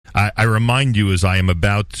I remind you, as I am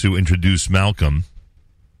about to introduce Malcolm,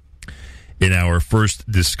 in our first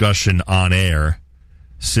discussion on air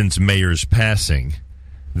since Meir's passing,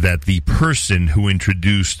 that the person who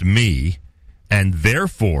introduced me and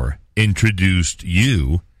therefore introduced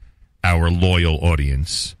you, our loyal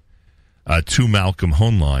audience, to Malcolm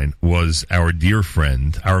Hoenlein was our dear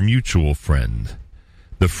friend, our mutual friend,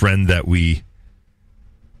 the friend that we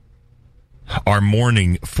are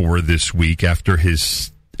mourning for this week after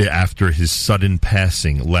his sudden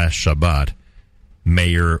passing last Shabbat,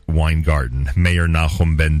 Meir Weingarten, Meir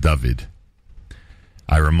Nachum Ben David.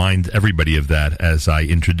 I remind everybody of that as I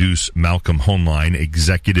introduce Malcolm Hoenlein,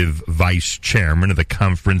 Executive Vice Chairman of the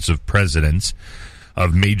Conference of Presidents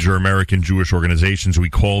of Major American Jewish Organizations. We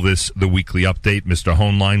call this the Weekly Update. Mr.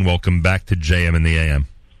 Hoenlein, welcome back to JM and the AM.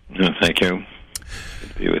 Thank you. Good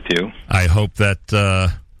to be with you. I hope that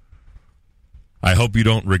I hope you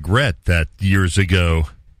don't regret that years ago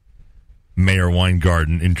Meir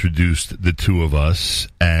Weingarten introduced the two of us.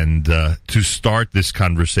 And to start this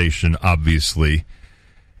conversation, obviously,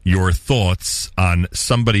 your thoughts on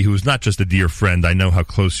somebody who is not just a dear friend. I know how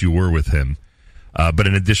close you were with him. But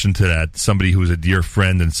in addition to that, somebody who is a dear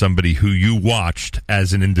friend and somebody who you watched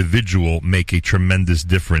as an individual make a tremendous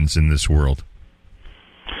difference in this world.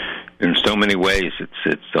 In so many ways,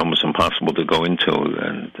 it's almost impossible to go into.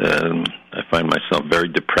 And I find myself very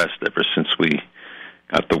depressed ever since we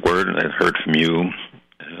got the word and I heard from you,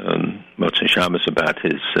 Motzei Shabbos, about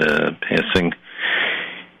his passing.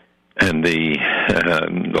 And the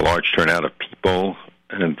large turnout of people,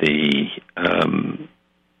 and the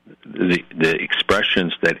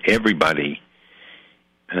expressions that everybody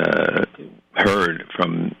heard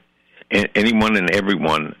from anyone and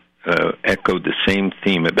everyone echoed the same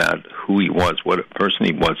theme about who he was, what a person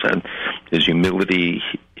he was, and his humility,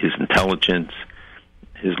 his intelligence,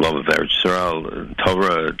 his love of Eretz Yisrael,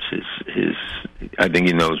 Torah. I think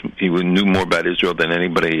he knew more about Israel than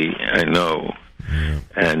anybody I know.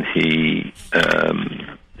 And he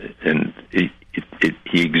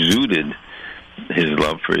exuded his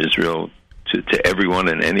love for Israel to everyone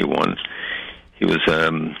and anyone. He was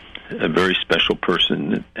a very special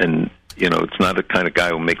person, and it's not the kind of guy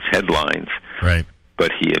who makes headlines, right?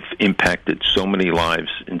 But he has impacted so many lives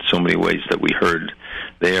in so many ways that we heard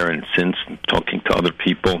there, and since talking to other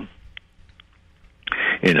people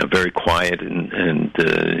in a very quiet and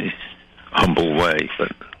humble way,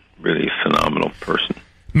 but really a phenomenal person.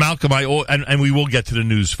 Malcolm, and we will get to the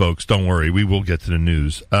news, folks. Don't worry, we will get to the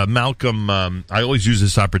news. Malcolm, I always use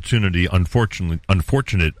this opportunity,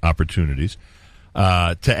 unfortunate opportunities,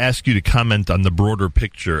 to ask you to comment on the broader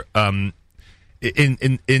picture.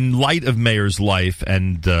 In light of Meir's life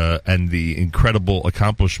and the incredible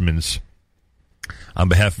accomplishments on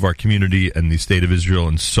behalf of our community and the state of Israel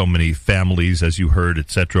and so many families, as you heard,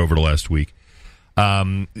 etc., over the last week.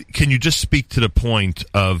 Can you just speak to the point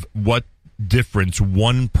of what difference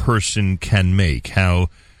one person can make, how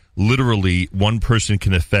literally one person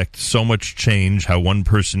can affect so much change, how one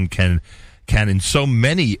person can in so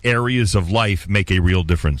many areas of life make a real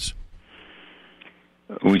difference?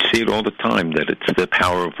 We see it all the time, that it's the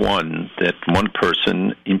power of one, that one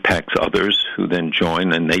person impacts others who then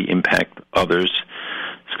join and they impact others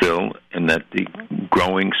still, and that the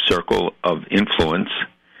growing circle of influence,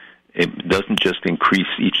 it doesn't just increase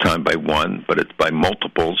each time by one, but it's by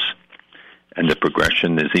multiples, and the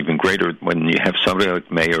progression is even greater when you have somebody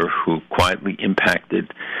like Meir who quietly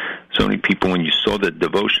impacted so many people. When you saw the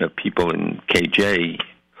devotion of people in KJ,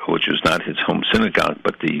 which was not his home synagogue,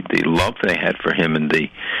 but the love they had for him and the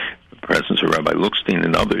presence of Rabbi Lookstein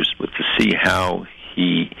and others, was to see how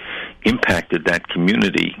he impacted that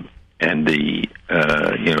community. And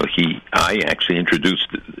I actually introduced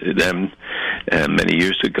them many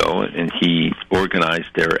years ago, and he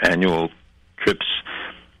organized their annual trips,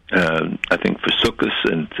 I think for Sukkot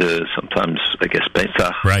and sometimes, I guess,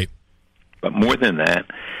 Pesach. Right. But more than that,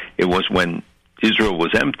 it was when Israel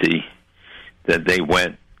was empty that they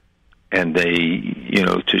went and they,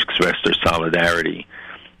 to express their solidarity.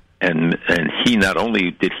 And he, not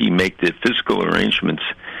only did he make the physical arrangements,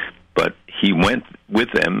 but he went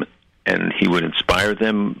with them and he would inspire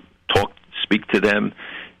them, speak to them,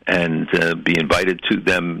 and be invited to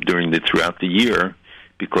them throughout the year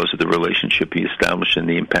because of the relationship he established and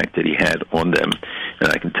the impact that he had on them.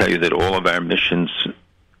 And I can tell you that all of our missions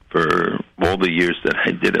for all the years that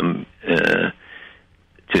I did them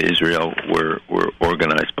to Israel were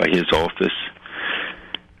organized by his office.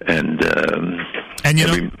 And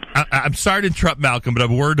I'm sorry to interrupt, Malcolm, but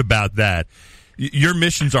I'm worried about that. Your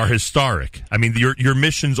missions are historic. I mean, your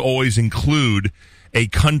missions always include a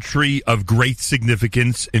country of great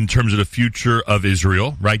significance in terms of the future of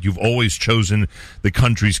Israel, right? You've always chosen the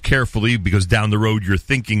countries carefully because down the road you're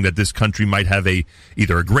thinking that this country might have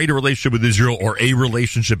either a greater relationship with Israel or a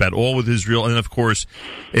relationship at all with Israel. And then, of course,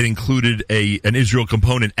 it included an Israel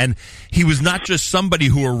component. And he was not just somebody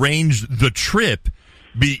who arranged the trip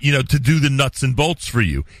to do the nuts and bolts for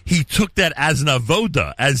you. He took that as an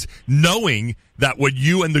avoda, as knowing that what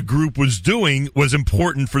you and the group was doing was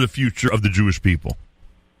important for the future of the Jewish people.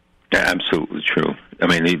 Yeah, absolutely true. I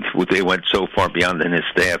mean, they went so far beyond, and his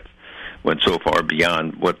staff went so far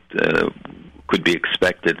beyond what could be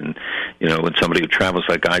expected. And, when somebody who travels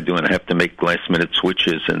like I do and I have to make last-minute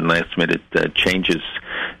switches and last-minute changes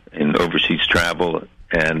in overseas travel,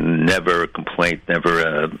 and never a complaint,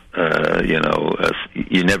 never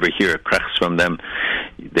you never hear a cracks from them.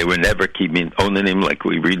 They were never keeping onanim like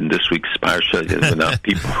we read in this week's parsha. There were not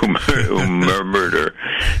people who murmured or,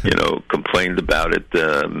 complained about it,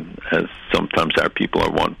 as sometimes our people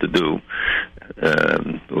are wont to do.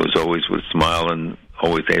 It was always with a smile and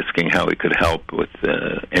always asking how he could help with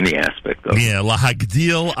any aspect of it. Yeah,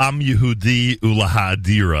 lahagdil am Yehudi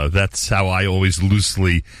ulahadira. That's how I always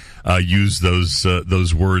loosely use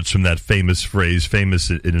those words from that famous phrase, famous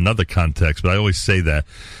in another context, but I always say that.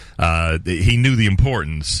 He knew the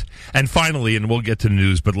importance. And finally, and we'll get to the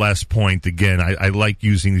news, but last point, again, I like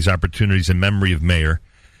using these opportunities in memory of Meir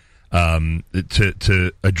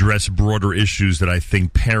to address broader issues that I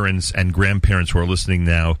think parents and grandparents who are listening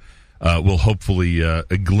now will hopefully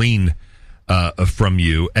glean from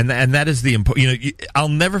you, and that is the important. I'll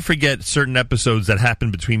never forget certain episodes that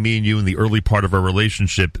happened between me and you in the early part of our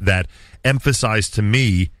relationship that emphasized to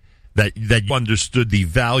me that you understood the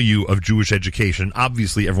value of Jewish education.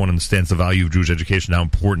 Obviously, everyone understands the value of Jewish education, how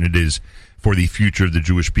important it is for the future of the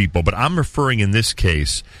Jewish people. But I'm referring in this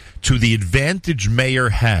case to the advantage Meir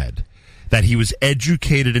had, that he was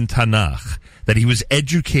educated in Tanakh, that he was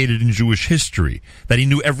educated in Jewish history, that he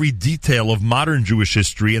knew every detail of modern Jewish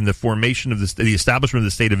history and the formation of the establishment of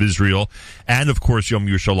the State of Israel, and, of course, Yom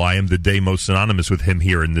Yerushalayim, the day most synonymous with him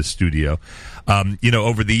here in this studio,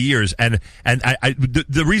 over the years. And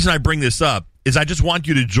the reason I bring this up is I just want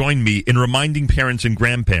you to join me in reminding parents and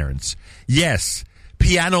grandparents, yes,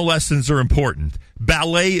 piano lessons are important,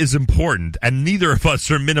 ballet is important, and neither of us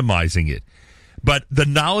are minimizing it. But the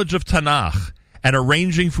knowledge of Tanakh and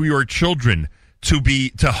arranging for your children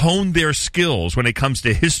to hone their skills when it comes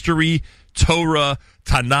to history, Torah,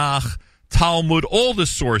 Tanakh, Talmud, all the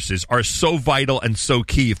sources are so vital and so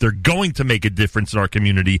key if they're going to make a difference in our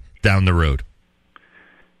community down the road.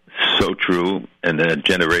 So true, and a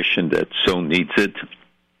generation that so needs it,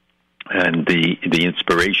 and the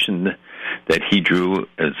inspiration that he drew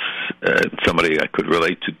as somebody I could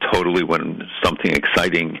relate to totally when something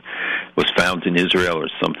exciting was found in Israel or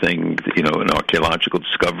something, an archaeological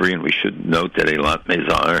discovery. And we should note that Eilat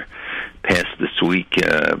Mezar passed this week.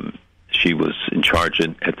 She was in charge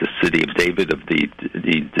at the city of David of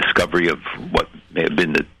the discovery of what may have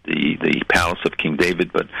been the palace of King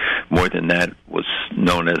David, but more than that was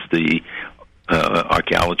known as the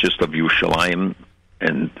archaeologist of Yerushalayim,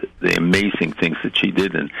 and the amazing things that she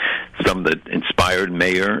did, and some that inspired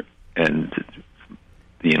Meir, and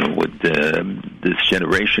this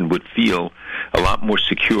generation would feel a lot more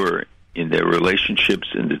secure in their relationships,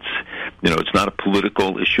 and it's not a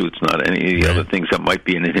political issue. It's not any of the other things that might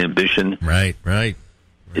be an inhibition. Right.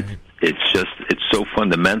 It's so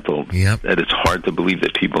fundamental that it's hard to believe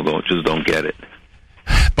that people don't get it.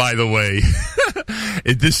 By the way,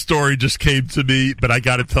 this story just came to me, but I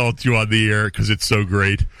got to tell it to you on the air because it's so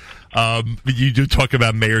great. You do talk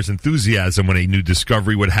about Meir's enthusiasm when a new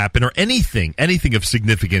discovery would happen, or anything of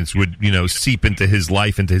significance would, seep into his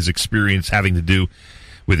life, into his experience having to do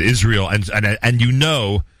with Israel, and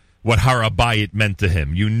what Har HaBayit meant to him.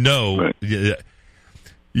 Right.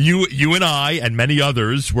 You and I and many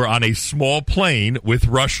others were on a small plane with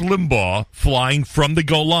Rush Limbaugh flying from the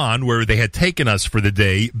Golan, where they had taken us for the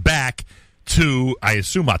day, back to, I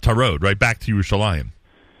assume, Atarot, right, back to Yerushalayim.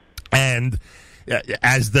 And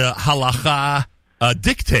as the halacha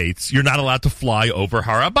dictates, you're not allowed to fly over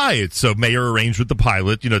Har HaBayit. So Meir arranged with the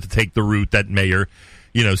pilot, to take the route that Meir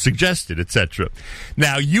suggested, etc.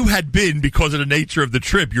 Now, you had been, because of the nature of the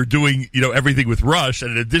trip, you're doing, everything with Rush,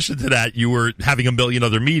 and in addition to that, you were having a million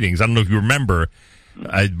other meetings. I don't know if you remember,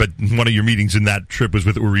 but one of your meetings in that trip was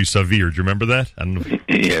with Uri Savir. Do you remember that? I don't know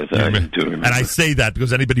yes, I do remember. And I say that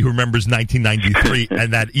because anybody who remembers 1993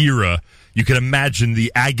 and that era, you can imagine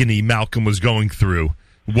the agony Malcolm was going through,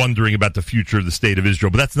 wondering about the future of the State of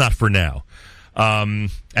Israel. But that's not for now.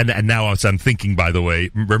 And now, as I'm thinking, by the way,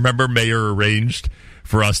 remember Meir arranged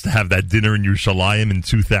for us to have that dinner in Yerushalayim in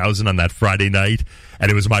 2000 on that Friday night. And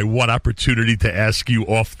it was my one opportunity to ask you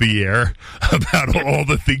off the air about all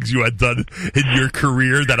the things you had done in your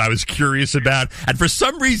career that I was curious about. And for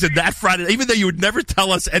some reason, that Friday, even though you would never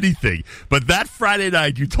tell us anything, but that Friday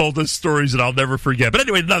night, you told us stories that I'll never forget. But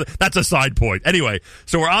anyway, that's a side point. Anyway,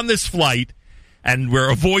 so we're on this flight, and we're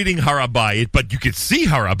avoiding Har HaBayit, but you could see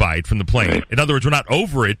Har HaBayit from the plane. Right. In other words, we're not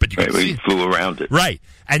over it, but you could see. We flew around it. Right.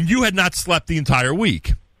 And you had not slept the entire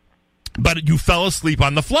week. But you fell asleep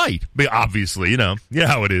on the flight. Obviously, you know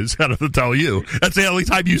how it is. I don't have to tell you. That's the only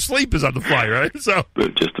time you sleep is on the flight, right? So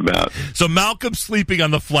just about. So Malcolm's sleeping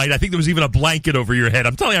on the flight. I think there was even a blanket over your head.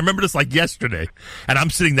 I'm telling you, I remember this like yesterday. And I'm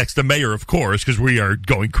sitting next to Meir, of course, because we are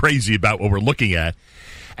going crazy about what we're looking at.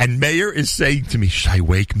 And Meir is saying to me, "Should I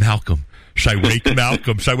wake Malcolm? Should I wake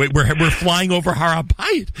Malcolm? Should I wake? We're flying over Har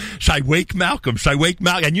HaBayit. Should I wake Malcolm? Should I wake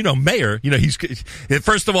Malcolm?" And Meir, he's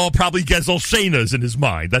first of all probably Gezel Shayna's in his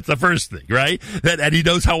mind. That's the first thing, right? And he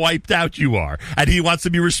knows how wiped out you are, and he wants to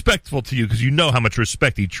be respectful to you because you know how much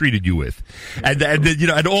respect he treated you with, and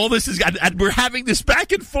all this is, and we're having this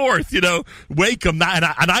back and forth. Wake him, and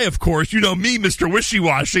I of course, me, Mr.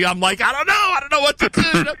 Wishy-Washy. I'm like, I don't know what to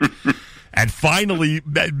do. And finally,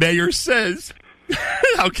 Meir says,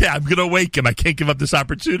 "Okay, I'm going to wake him. I can't give up this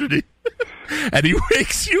opportunity." And he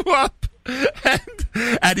wakes you up,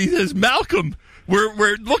 and he says, "Malcolm,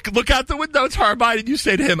 we're look out the window. It's Har HaBayit." And you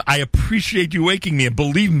say to him, "I appreciate you waking me, and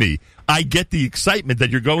believe me, I get the excitement that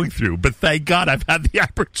you're going through, but thank God I've had the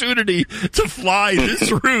opportunity to fly this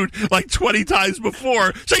route like 20 times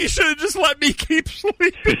before, so you should have just let me keep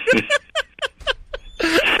sleeping."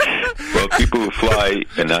 Well, people who fly,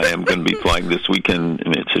 and I am going to be flying this weekend,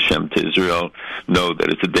 and it's Hashem to Israel, know that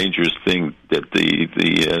it's a dangerous thing. That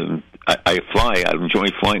I fly. I enjoy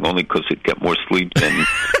flying only because I get more sleep than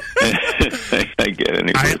I get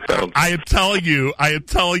anywhere else. I am telling you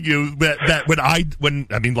that when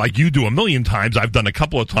like you do a million times, I've done a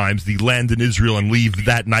couple of times, the land in Israel and leave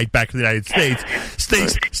that night back to the United States.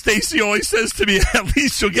 Stacy always says to me, "At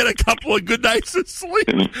least you'll get a couple of good nights of sleep."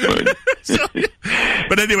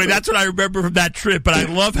 But anyway, that's what I remember from that trip. But I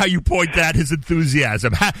love how you point out his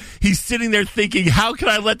enthusiasm. He's sitting there thinking, how can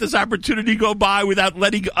I let this opportunity go by without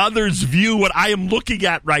letting others view what I am looking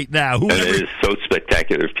at right now? And it is so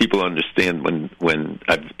spectacular. If people understand, when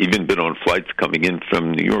I've even been on flights coming in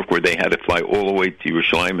from New York where they had to fly all the way to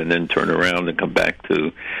Yerushalayim and then turn around and come back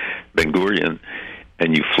to Ben Gurion,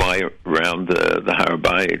 and you fly around the Har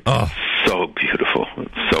HaBayit. Oh. So beautiful.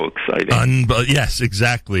 It's so exciting. Yes,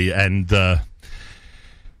 exactly. And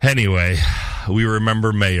anyway, we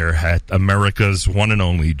remember Meir at America's one and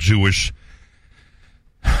only Jewish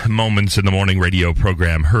Moments in the Morning radio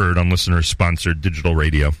program, heard on listener-sponsored digital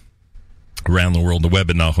radio around the world, the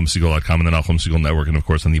web at NachumSegal.com and the Nachum Segal Network, and of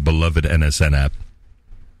course on the beloved NSN app.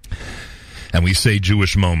 And we say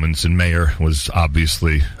Jewish Moments, and Meir was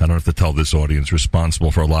obviously, I don't have to tell this audience,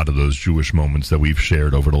 responsible for a lot of those Jewish moments that we've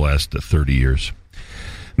shared over the last 30 years.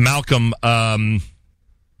 Malcolm,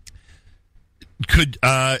 could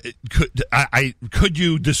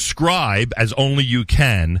you describe, as only you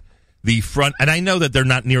can, the front, and I know that they're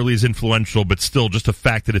not nearly as influential, but still just the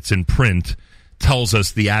fact that it's in print tells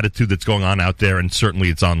us the attitude that's going on out there, and certainly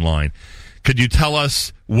it's online. Could you tell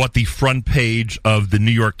us what the front page of the New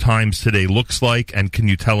York Times today looks like, and can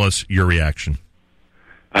you tell us your reaction?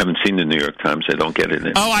 I haven't seen the New York Times. I don't get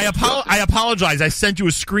it. I apologize. I sent you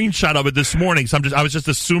a screenshot of it this morning, so I was just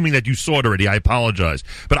assuming that you saw it already. I apologize,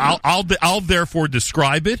 but I'll therefore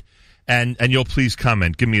describe it, and you'll please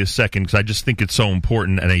comment. Give me a second, because I just think it's so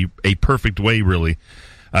important and a perfect way, really,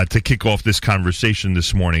 to kick off this conversation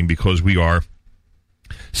this morning, because we are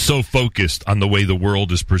so focused on the way the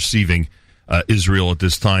world is perceiving Israel at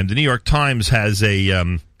this time. The New York Times has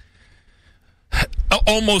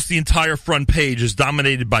almost the entire front page is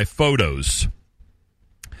dominated by photos,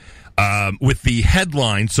 with the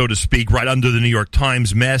headline, so to speak, right under the New York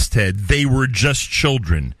Times masthead, "They were just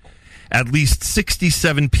children." At least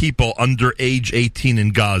 67 people under age 18 in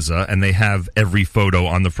Gaza, and they have every photo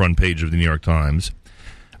on the front page of the New York Times,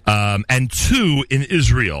 and 2 in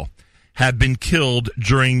Israel have been killed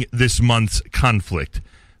during this month's conflict,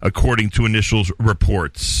 according to initial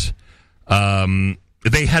reports.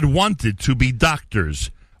 They had wanted to be doctors,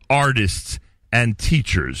 artists, and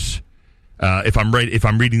teachers. If I'm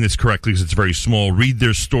reading this correctly, because it's very small, read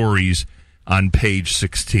their stories on page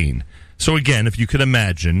 16. So again, if you could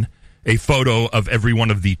imagine a photo of every one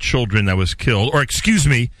of the children that was killed, or excuse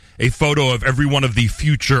me, a photo of every one of the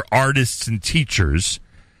future artists and teachers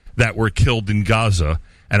that were killed in Gaza,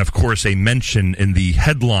 and of course a mention in the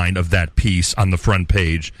headline of that piece on the front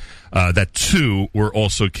page that 2 were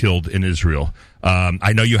also killed in Israel.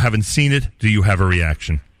 I know you haven't seen it. Do you have a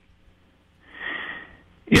reaction?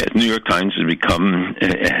 Yeah, New York Times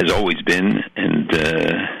has always been, and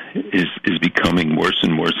is becoming worse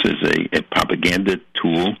and worse as a propaganda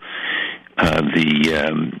tool.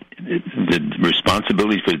 The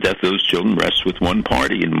responsibility for the death of those children rests with one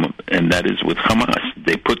party, and that is with Hamas.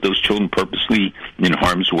 They put those children purposely in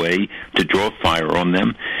harm's way to draw fire on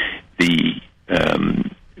them. The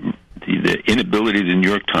inability of the New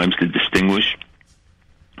York Times to distinguish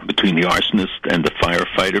between the arsonist and the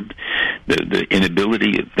firefighter, the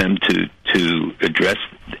inability of them to address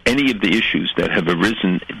any of the issues that have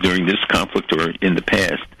arisen during this conflict or in the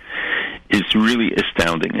past is really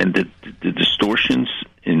astounding. And the distortions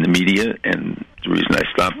in the media, and the reason I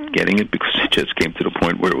stopped getting it, because it just came to the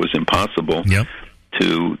point where it was impossible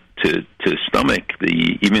to stomach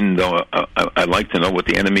even though I like to know what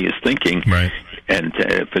the enemy is thinking, right. And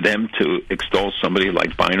for them to extol somebody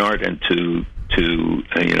like Beinart and to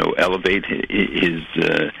elevate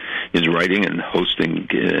his writing and hosting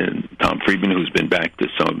Tom Friedman, who's been back to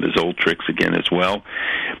some of his old tricks again as well.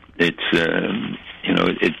 It's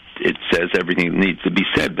it says everything that needs to be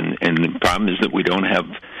said, and the problem is that we don't have,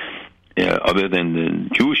 other than the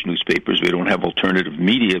Jewish newspapers, we don't have alternative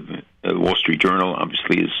media. Wall Street Journal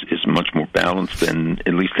obviously is much more balanced than,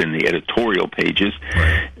 at least in the editorial pages,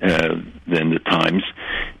 right. Than the Times.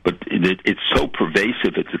 But it's so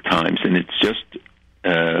pervasive at the Times, and it's just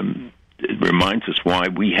it reminds us why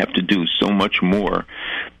we have to do so much more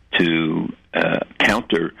to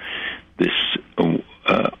counter this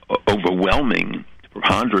overwhelming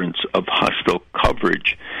preponderance of hostile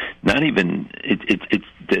coverage. Not even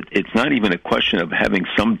it's not even a question of having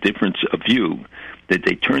some difference of view. That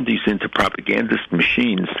they turn these into propagandist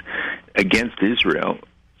machines against Israel,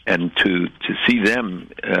 and to see them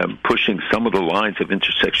pushing some of the lines of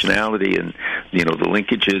intersectionality and the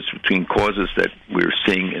linkages between causes that we're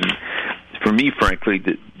seeing. And for me, frankly,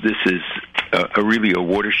 this is really a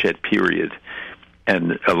watershed period,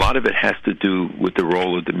 and a lot of it has to do with the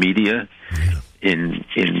role of the media in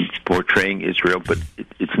portraying Israel. But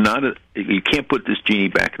it's not you can't put this genie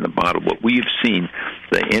back in the bottle. What we have seen,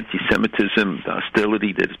 the anti-Semitism, the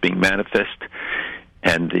hostility that is being manifest,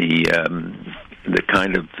 and the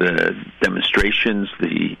kind of demonstrations,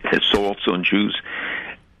 the assaults on Jews,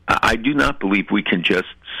 I do not believe we can just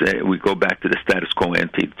say we go back to the status quo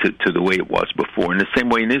ante to the way it was before. In the same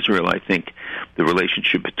way in Israel, I think the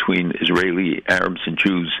relationship between Israeli Arabs and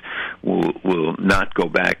Jews will not go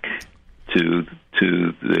back to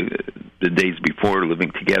the days before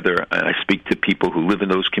living together. I speak to people who live in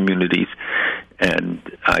those communities, and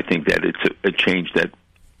I think that it's a change that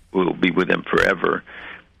will be with them forever.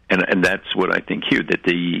 And that's what I think here, that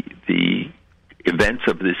the events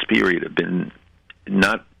of this period have been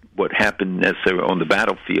not what happened necessarily on the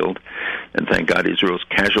battlefield, and thank God Israel's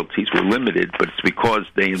casualties were limited, but it's because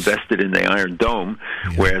they invested in the Iron Dome,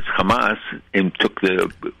 whereas Hamas took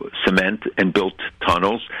the cement and built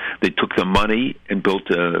tunnels. They took the money and built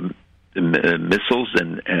missiles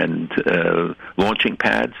and launching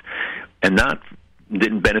pads, and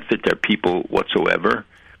didn't benefit their people whatsoever.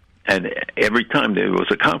 And every time there was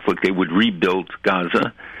a conflict, they would rebuild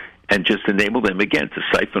Gaza and just enable them, again, to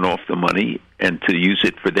siphon off the money and to use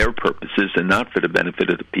it for their purposes and not for the benefit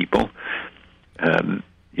of the people.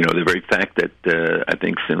 The very fact that I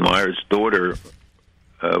think Sinwar's daughter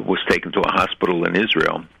was taken to a hospital in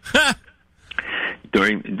Israel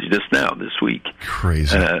during just now this week.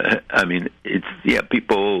 Crazy.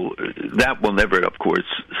 People that will never, of course,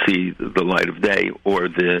 see the light of day, or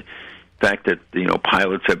the fact that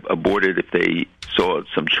pilots have aborted if they saw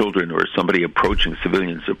some children or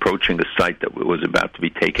civilians approaching a site that was about to be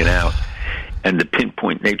taken out, and the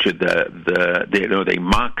pinpoint nature, they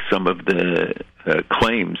mock some of the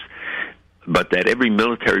claims, but that every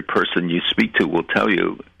military person you speak to will tell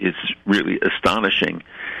you is really astonishing,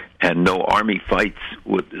 and no army fights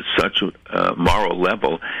with such a moral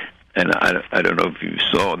level. And I don't know if you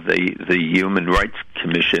saw the Human Rights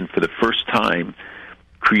Commission for the first time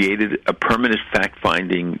created a permanent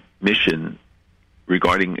fact-finding mission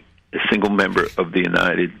regarding a single member of the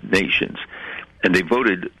United Nations. And they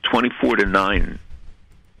voted 24-9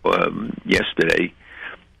 yesterday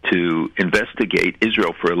to investigate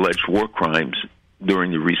Israel for alleged war crimes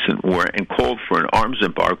during the recent war, and called for an arms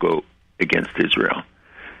embargo against Israel.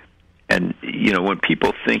 And, when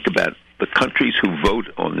people think about the countries who vote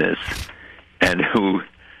on this and who,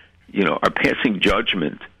 are passing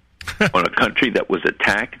judgment on a country that was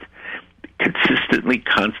attacked consistently,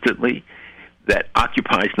 constantly, that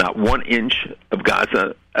occupies not 1 inch of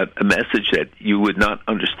Gaza a message that you would not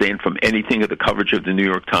understand from anything of the coverage of the New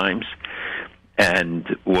York Times,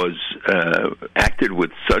 and was acted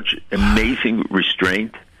with such amazing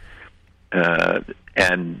restraint.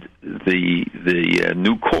 And the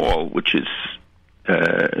new call, which is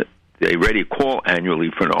they already call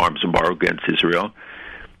annually for an arms embargo against Israel.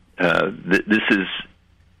 This is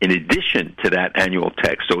in addition to that annual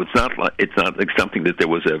text, so it's not like something that there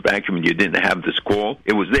was a vacuum and you didn't have this call.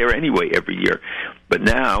 It was there anyway every year, but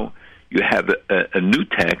now you have a new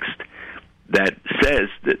text that says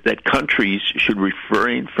that countries should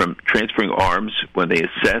refrain from transferring arms when they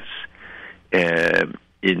assess,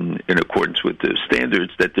 in accordance with the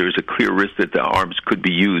standards, that there is a clear risk that the arms could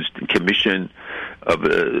be used in commission of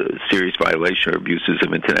a serious violation or abuses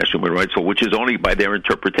of international human rights, which is only by their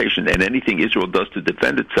interpretation. And anything Israel does to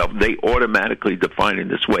defend itself, they automatically define in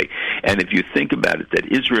this way. And if you think about it,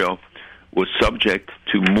 that Israel was subject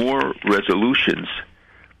to more resolutions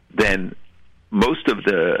than most of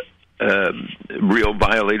the real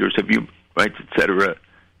violators of human rights, etc.,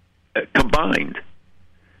 combined,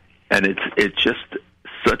 and it's just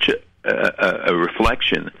such a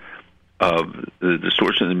reflection of the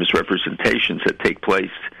distortions and misrepresentations that take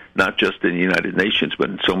place, not just in the United Nations, but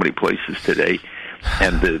in so many places today,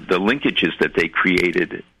 and the linkages that they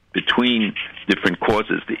created between different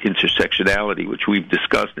causes, the intersectionality, which we've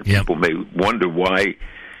discussed, and people may wonder why.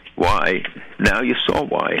 Now you saw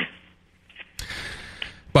why.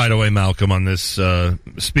 By the way, Malcolm, on this,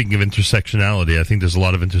 speaking of intersectionality, I think there's a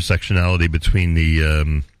lot of intersectionality between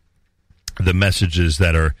the messages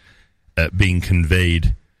that are being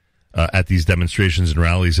conveyed at these demonstrations and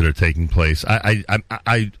rallies that are taking place.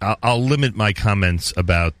 I'll limit my comments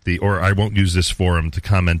about or I won't use this forum to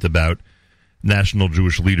comment about national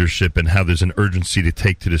Jewish leadership and how there's an urgency to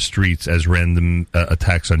take to the streets as random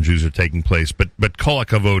attacks on Jews are taking place. But kol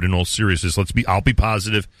hakavod, in all seriousness, I'll be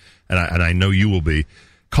positive, and I know you will be.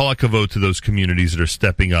 Kol hakavod to those communities that are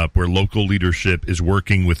stepping up, where local leadership is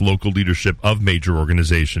working with local leadership of major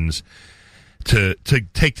organizations to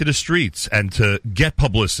take to the streets and to get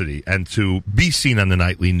publicity and to be seen on the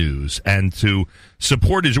nightly news and to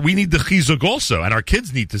support Israel. We need the chizuk also, and our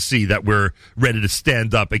kids need to see that we're ready to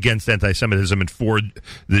stand up against anti-Semitism and for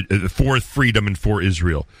freedom and for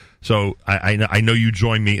Israel. So I know you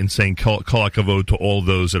join me in saying kol hakavod to all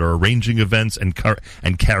those that are arranging events and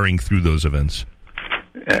carrying through those events.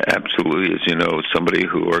 Absolutely. As you know, somebody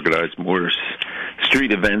who organized more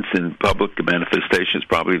street events and public manifestations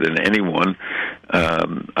probably than anyone,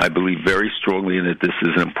 I believe very strongly in that this is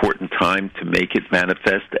an important time to make it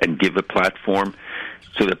manifest and give a platform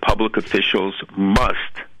so that public officials must,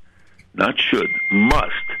 not should,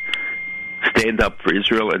 must stand up for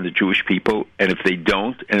Israel and the Jewish people. And if they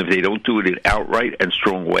don't do it in outright and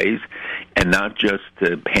strong ways, and not just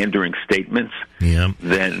pandering statements,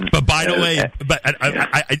 then. But by the way,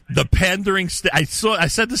 the pandering. I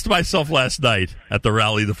said this to myself last night at the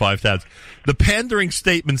rally, the Five Towns. The pandering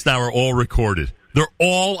statements now are all recorded. They're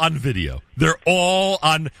all on video. They're all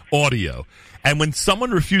on audio. And when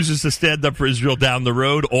someone refuses to stand up for Israel down the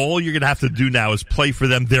road, all you're going to have to do now is play for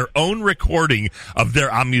them their own recording of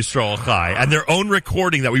their Am Yisrael Chai, and their own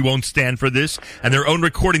recording that we won't stand for this, and their own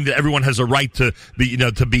recording that everyone has a right to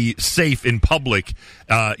be safe in public,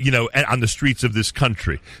 on the streets of this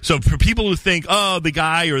country. So for people who think, oh, the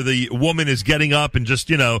guy or the woman is getting up and just,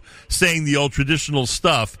 saying the old traditional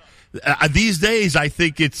stuff, these days I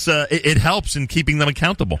think it helps in keeping them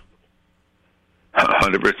accountable.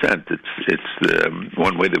 100%. It's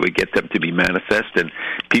one way that we get them to be manifest, and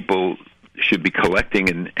people should be collecting,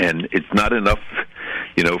 and it's not enough,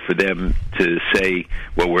 for them to say,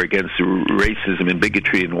 well, we're against racism and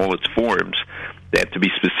bigotry in all its forms. They have to be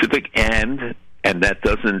specific, and that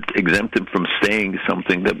doesn't exempt them from saying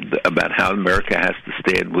something about how America has to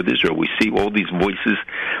stand with Israel. We see all these voices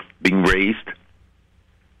being raised.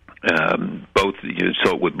 Both you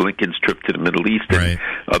saw it with Blinken's trip to the Middle East and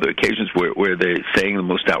other occasions where they're saying the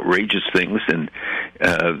most outrageous things, and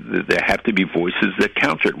there have to be voices that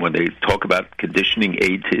counter it when they talk about conditioning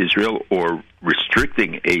aid to Israel or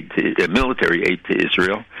restricting military aid to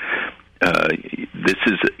Israel. This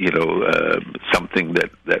is something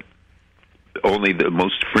that only the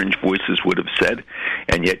most fringe voices would have said,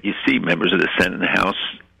 and yet you see members of the Senate and the House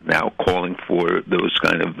now calling for those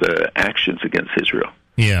kind of actions against Israel.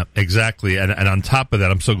 Yeah, exactly. And on top of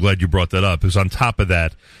that, I'm so glad you brought that up, because on top of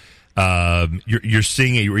that, you're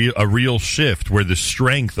seeing a real shift where the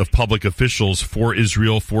strength of public officials for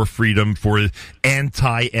Israel, for freedom, for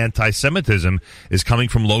anti-Semitism is coming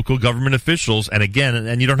from local government officials. And again,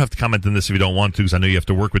 and you don't have to comment on this if you don't want to, because I know you have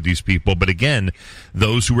to work with these people. But again,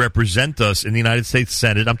 those who represent us in the United States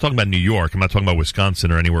Senate, I'm talking about New York. I'm not talking about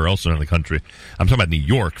Wisconsin or anywhere else in the country. I'm talking about New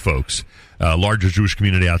York, folks, larger Jewish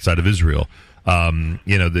community outside of Israel.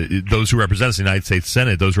 Those who represent us in the United States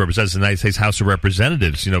Senate, those who represent us in the United States House of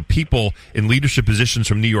Representatives, people in leadership positions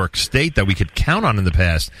from New York State that we could count on in the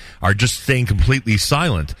past are just staying completely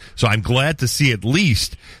silent. So I'm glad to see at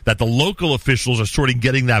least that the local officials are sort of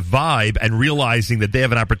getting that vibe and realizing that they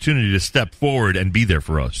have an opportunity to step forward and be there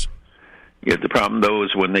for us. Yeah, the problem, though,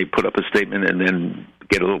 is when they put up a statement and then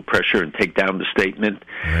get a little pressure and take down the statement.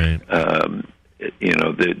 Right.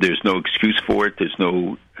 There's no excuse for it. There's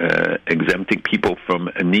no exempting people from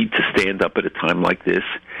a need to stand up at a time like this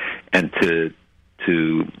and to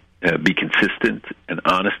be consistent and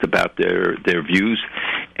honest about their views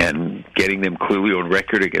and getting them clearly on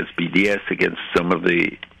record against BDS, against some of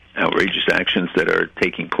the outrageous actions that are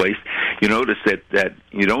taking place. You notice that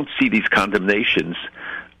you don't see these condemnations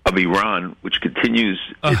of Iran, which continues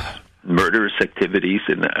its murderous activities,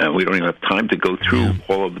 and we don't even have time to go through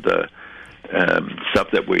all of the stuff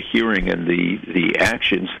that we're hearing and the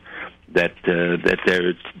actions that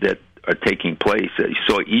are taking place. You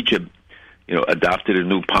saw Egypt, adopted a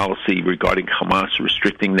new policy regarding Hamas,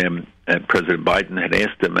 restricting them, and President Biden had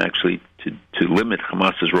asked them actually to limit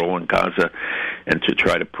Hamas's role in Gaza and to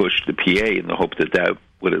try to push the PA in the hope that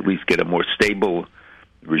would at least get a more stable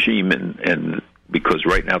regime, and because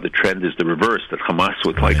right now the trend is the reverse, that Hamas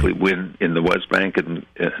would likely win in the West Bank in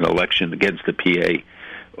an election against the PA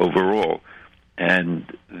overall. And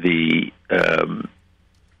the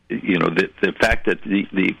fact that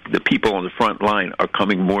the people on the front line are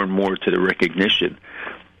coming more and more to the recognition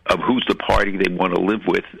of who's the party they want to live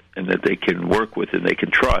with and that they can work with and they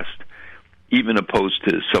can trust, even opposed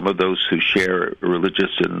to some of those who share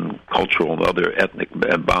religious and cultural and other ethnic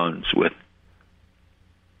bonds with.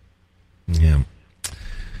 Yeah.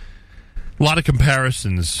 A lot of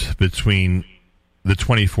comparisons between the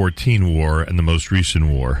 2014 war and the most recent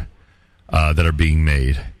war that are being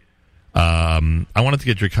made. I wanted to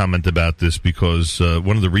get your comment about this because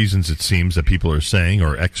one of the reasons it seems that people are saying,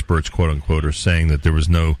 or experts, quote-unquote, are saying that there was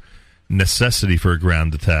no necessity for a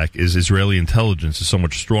ground attack is Israeli intelligence is so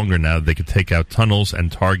much stronger now that they could take out tunnels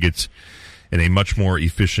and targets in a much more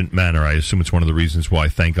efficient manner. I assume it's one of the reasons why,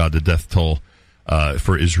 thank God, the death toll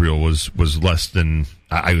for Israel was less than,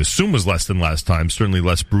 I assume was less than last time, certainly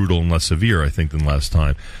less brutal and less severe, I think, than last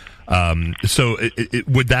time. So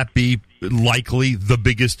would that be likely the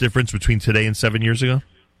biggest difference between today and 7 years ago?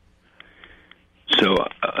 So,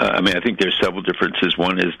 I think there's several differences.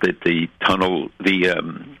 One is that the tunnel,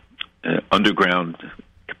 underground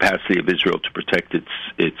capacity of Israel to protect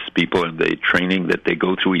its people and the training that they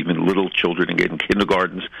go through, even little children and get in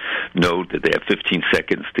kindergartens know that they have 15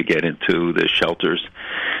 seconds to get into the shelters.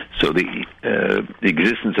 So the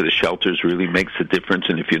existence of the shelters really makes a difference.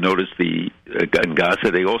 And if you notice, in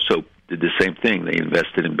Gaza, they also did the same thing. They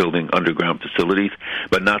invested in building underground facilities,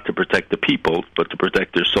 but not to protect the people, but to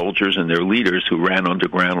protect their soldiers and their leaders who ran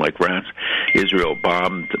underground like rats. Israel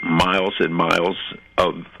bombed miles and miles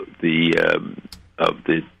of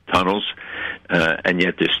the tunnels, and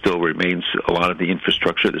yet there still remains a lot of the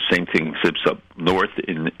infrastructure. The same thing exists up north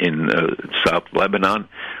in South Lebanon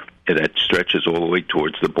that stretches all the way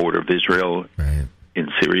towards the border of Israel. Right. In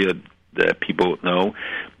Syria, that people know.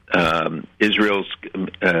 Israel's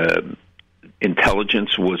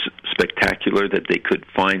intelligence was spectacular, that they could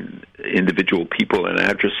find individual people and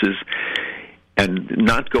addresses. And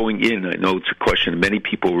not going in, I know it's a question many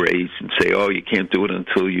people raise and say, oh, you can't do it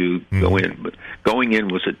until you go in. But going in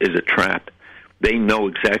is a trap. They know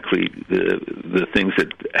exactly the things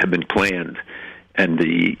that have been planned and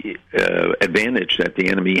the advantage that the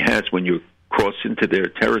enemy has when you cross into their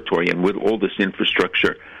territory, and with all this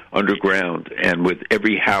infrastructure underground and with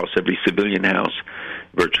every house, every civilian house,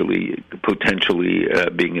 virtually potentially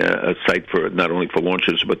being a site for not only for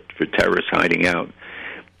launchers but for terrorists hiding out.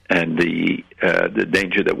 And the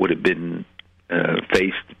danger that would have been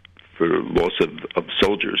faced for loss of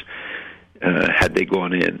soldiers had they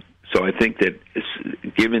gone in. So I think that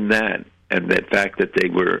given that, and that fact that they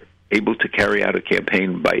were able to carry out a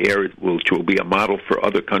campaign by air, which will be a model for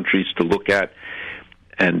other countries to look at,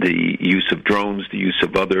 and the use of drones, the use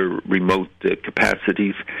of other remote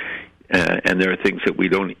capacities, and there are things that we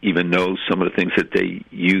don't even know, some of the things that they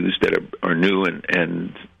use that are new,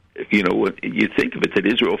 and you know, you think of it, that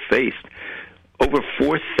Israel faced over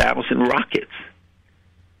 4,000 rockets.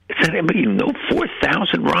 It's sent anybody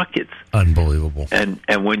 4,000 rockets. Unbelievable. And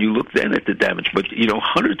when you look then at the damage, but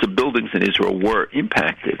hundreds of buildings in Israel were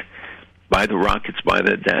impacted by the rockets,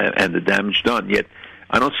 and the damage done. Yet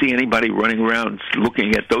I don't see anybody running around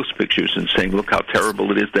looking at those pictures and saying, "Look how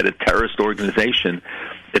terrible it is that a terrorist organization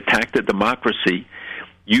attacked a democracy,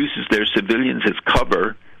 uses their civilians as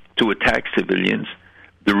cover to attack civilians,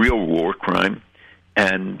 the real war crime,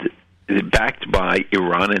 and backed by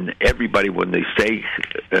Iran." And everybody, when they say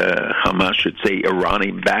Hamas, should say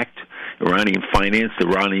Iranian-backed, Iranian-financed,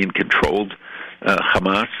 Iranian-controlled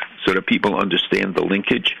Hamas, so that people understand the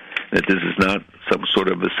linkage, that this is not some sort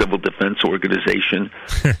of a civil defense organization,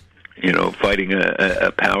 fighting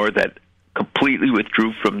a power that completely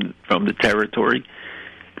withdrew from the territory.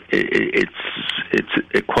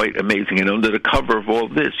 It's quite amazing. And under the cover of all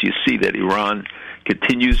this, you see that Iran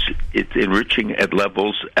continues its enriching at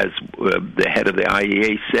levels, as the head of the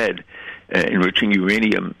IAEA said, enriching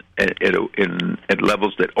uranium at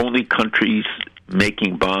levels that only countries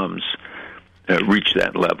making bombs reach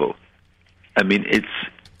that level. I mean,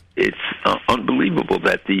 it's unbelievable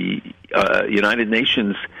that the United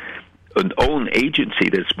Nations, an own agency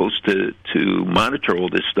that's supposed to monitor all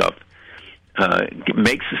this stuff,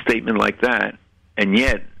 makes a statement like that, and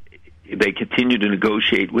yet they continue to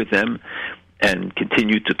negotiate with them and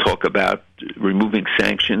continue to talk about removing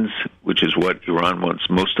sanctions, which is what Iran wants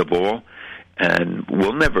most of all, and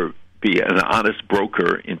will never be an honest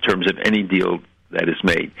broker in terms of any deal that is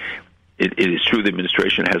made. It is true the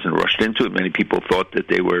administration hasn't rushed into it. Many people thought that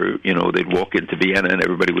they were, they'd walk into Vienna and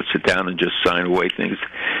everybody would sit down and just sign away things.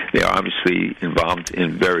 They are obviously involved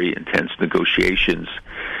in very intense negotiations,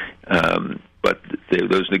 but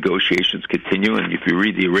those negotiations continue. And if you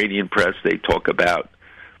read the Iranian press, they talk about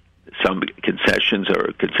some concessions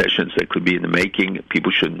that could be in the making.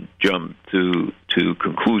 People shouldn't jump to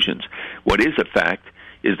conclusions. What is a fact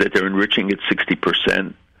is that they're enriching at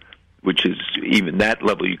 60%, which is, even that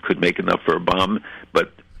level you could make enough for a bomb,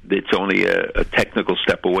 but it's only a technical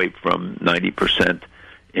step away from 90%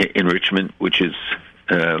 enrichment, which is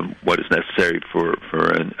what is necessary for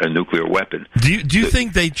a nuclear weapon. Do you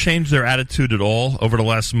think they changed their attitude at all over the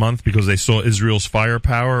last month because they saw Israel's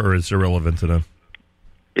firepower, or it's irrelevant to them?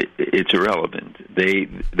 It's irrelevant.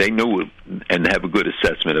 They know and have a good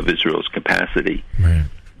assessment of Israel's capacity. Right.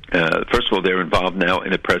 First of all, they're involved now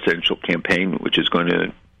in a presidential campaign, which is going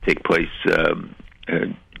to take place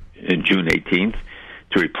in June 18th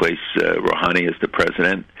to replace Rouhani as the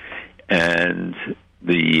president, and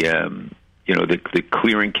the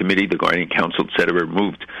clearing committee, the Guardian Council, etc.,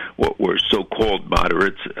 removed what were so-called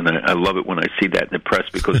moderates, and I love it when I see that in the press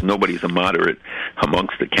because nobody's a moderate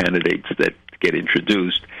amongst the candidates that get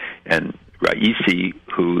introduced, and Raisi,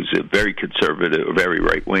 who's a very conservative, very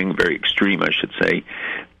right-wing, very extreme, I should say,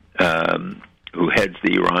 who heads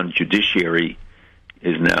the Iran judiciary,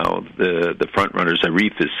 is now the front runner.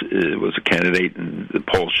 Zarif was a candidate, and the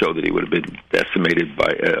polls show that he would have been decimated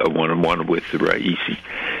by a one-on-one with Raisi.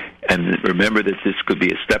 And remember that this could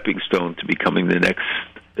be a stepping stone to becoming the next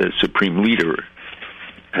supreme leader.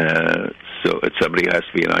 So somebody has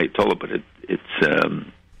to be an Ayatollah, but it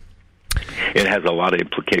has a lot of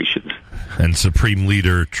implications. And supreme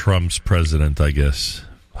leader trumps president, I guess.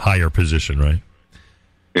 Higher position, right?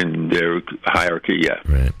 In their hierarchy, yeah.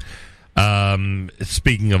 Right.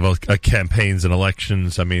 Speaking of campaigns and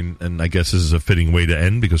elections, I mean, and I guess this is a fitting way to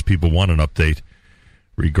end because people want an update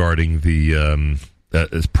regarding the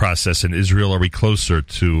process in Israel. Are we closer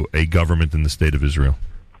to a government in the state of Israel?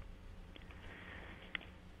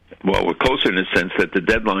 Well, we're closer in the sense that the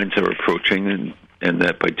deadlines are approaching, and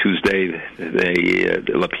that by Tuesday,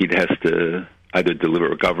 Lapid has to either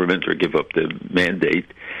deliver a government or give up the mandate.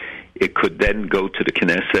 It could then go to the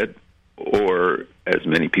Knesset, or, as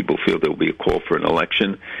many people feel, there will be a call for an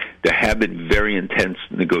election. There have been very intense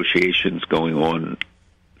negotiations going on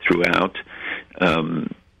throughout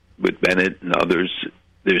with Bennett and others.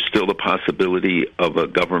 There's still the possibility of a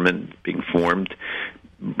government being formed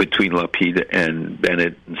between Lapid and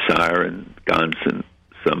Bennett and Saar and Gantz and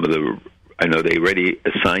some of the... I know they already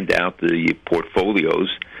assigned out the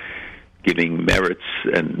portfolios, giving merits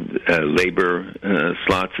and labor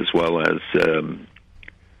slots, as well as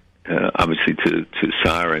obviously to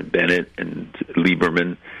Saar and Bennett and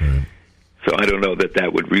Lieberman. Mm-hmm. So I don't know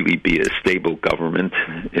that would really be a stable government.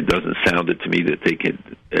 It doesn't sound it to me that they could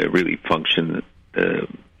really function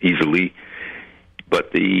easily.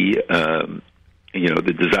 But the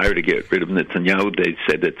desire to get rid of Netanyahu, they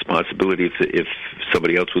said that's a possibility. If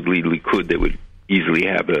somebody else would lead Likud, they would easily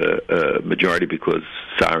have a majority because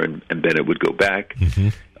Saar and Bennett would go back. Mm-hmm.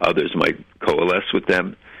 Others might coalesce with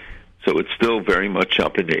them. So it's still very much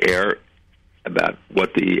up in the air. about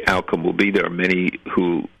what the outcome will be. There are many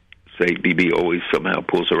who say Bibi always somehow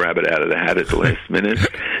pulls a rabbit out of the hat at the last minute,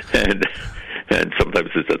 and sometimes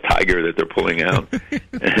it's a tiger that they're pulling out,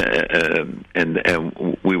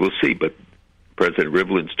 and we will see. But President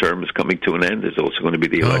Rivlin's term is coming to an end. There's also going to be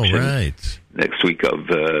the election next week of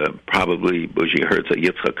probably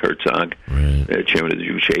Yitzhak Herzog, chairman of the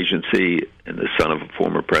Jewish Agency and the son of a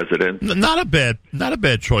former president. Not a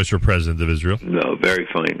bad choice for president of Israel. No, very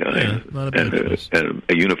fine guy, not a bad choice. And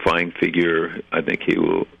a unifying figure. I think he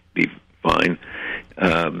will be fine,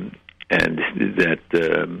 and that.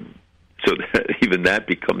 So that even that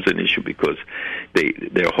becomes an issue because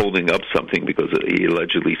they're holding up something because he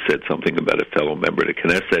allegedly said something about a fellow member of the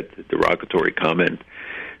Knesset, derogatory comment,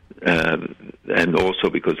 and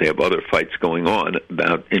also because they have other fights going on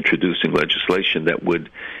about introducing legislation that would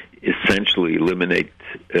essentially eliminate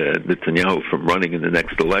Netanyahu from running in the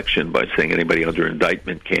next election by saying anybody under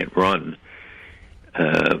indictment can't run.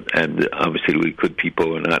 And obviously Likud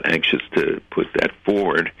people are not anxious to put that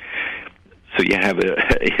forward. So you have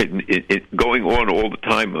it going on all the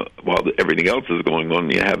time while everything else is going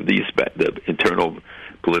on. You have the internal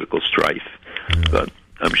political strife, but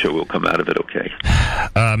I'm sure we'll come out of it okay.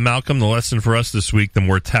 Malcolm, the lesson for us this week, the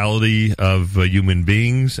mortality of human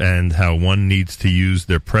beings and how one needs to use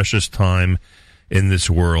their precious time in this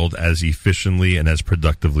world as efficiently and as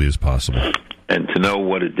productively as possible. And to know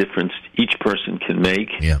what a difference each person can make.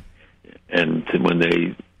 Yeah. And when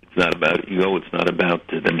it's not about ego, it's not about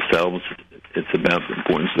themselves. It's about the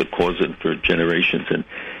importance of the cause and for generations, and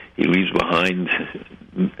he leaves behind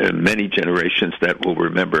many generations that will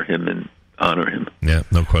remember him and honor him. Yeah,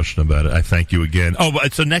 no question about it. I thank you again. Oh,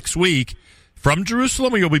 so next week from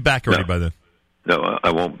Jerusalem, or you'll be back already by then? No, I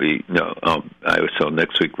won't be. No, so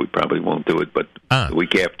next week we probably won't do it, but the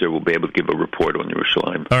week after we'll be able to give a report on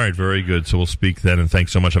Yerushalayim. All right, very good. So we'll speak then, and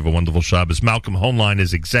thanks so much. Have a wonderful Shabbos. Malcolm Hoenlein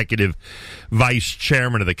is Executive Vice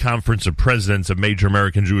Chairman of the Conference of Presidents of Major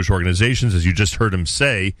American Jewish Organizations. As you just heard him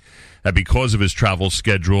say, that because of his travel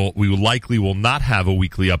schedule, we likely will not have a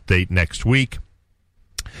weekly update next week.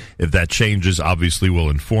 If that changes, obviously we'll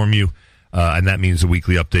inform you, and that means the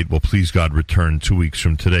weekly update will, please God, return 2 weeks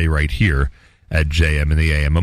from today right here at JM in the AM.